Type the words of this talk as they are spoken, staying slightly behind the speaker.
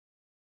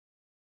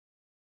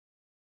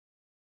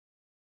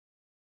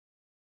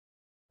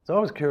So I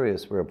was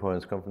curious where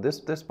poems come from.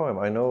 This poem,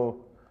 I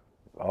know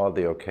all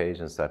the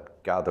occasions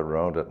that gather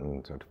around it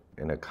and sort of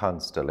in a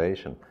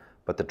constellation,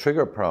 but the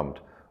trigger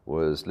prompt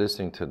was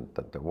listening to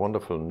the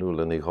wonderful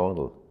Nuala Ní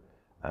Dhomhnaill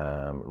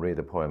read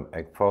the poem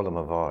Ag Fáilim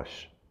a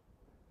Bháis,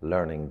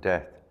 Learning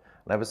Death.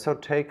 And I was so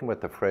taken with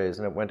the phrase,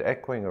 and it went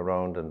echoing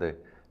around in the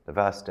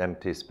vast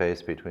empty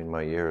space between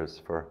my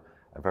ears for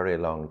a very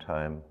long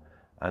time.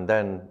 And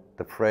then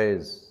the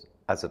phrase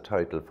as a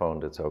title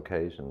found its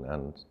occasion,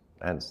 and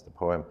hence the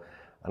poem.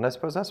 And I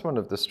suppose that's one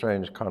of the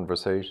strange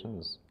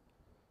conversations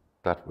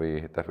that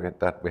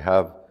we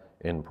have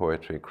in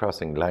poetry,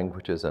 crossing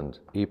languages and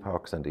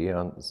epochs and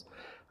eons,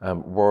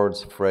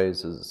 words,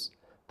 phrases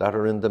that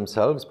are in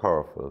themselves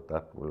powerful,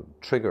 that will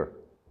trigger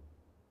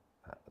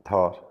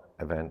thought,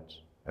 event,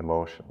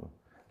 emotion.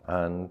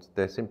 And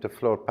they seem to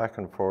float back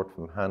and forth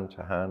from hand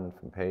to hand,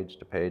 from page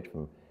to page,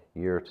 from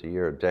year to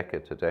year,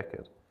 decade to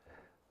decade.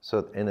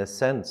 So in a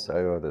sense, I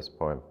owe this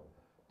poem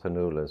to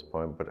Nuala's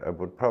poem, but it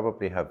would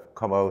probably have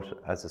come out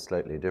as a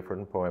slightly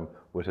different poem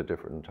with a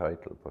different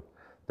title. But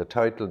the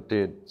title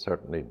did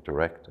certainly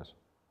direct it.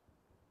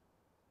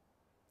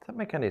 Does that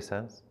make any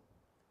sense?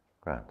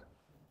 Grant.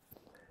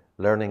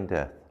 Learning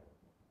Death.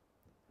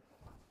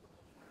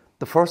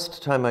 The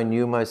first time I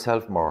knew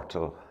myself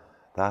mortal,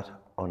 that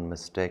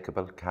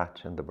unmistakable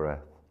catch in the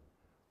breath,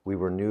 we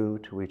were new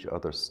to each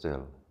other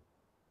still.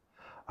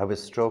 I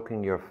was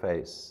stroking your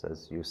face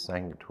as you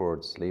sank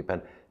towards sleep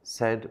and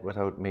said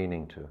without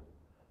meaning to,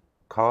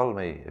 call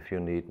me if you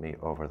need me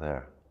over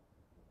there.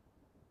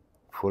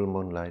 Full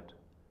moonlight,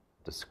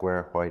 the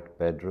square white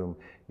bedroom,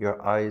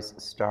 your eyes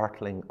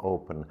startling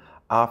open,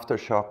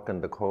 aftershock in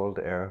the cold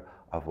air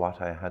of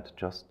what I had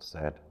just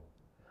said.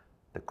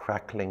 The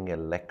crackling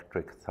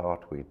electric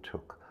thought we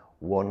took,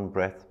 one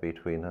breath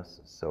between us,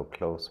 so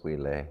close we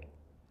lay.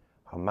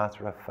 How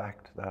matter of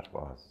fact that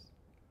was,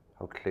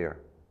 how clear.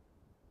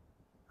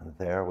 And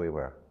there we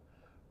were,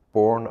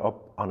 borne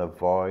up on a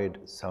void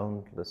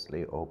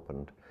soundlessly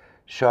opened,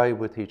 shy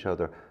with each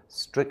other,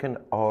 stricken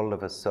all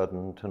of a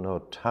sudden to know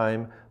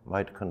time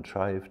might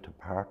contrive to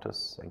part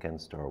us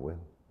against our will.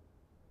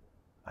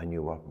 I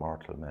knew what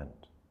mortal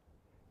meant.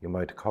 You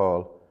might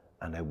call,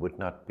 and I would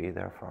not be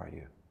there for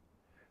you.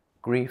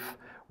 Grief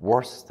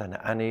worse than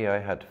any I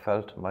had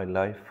felt my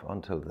life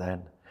until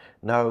then.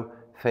 Now,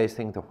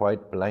 facing the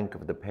white blank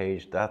of the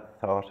page,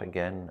 that thought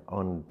again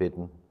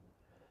unbidden.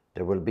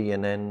 There will be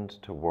an end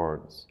to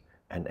words,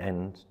 an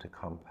end to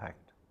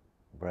compact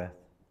breath.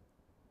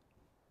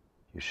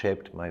 You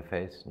shaped my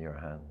face in your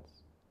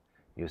hands.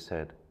 You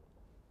said,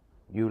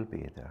 you'll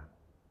be there,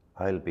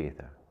 I'll be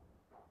there.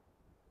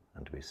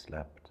 And we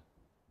slept.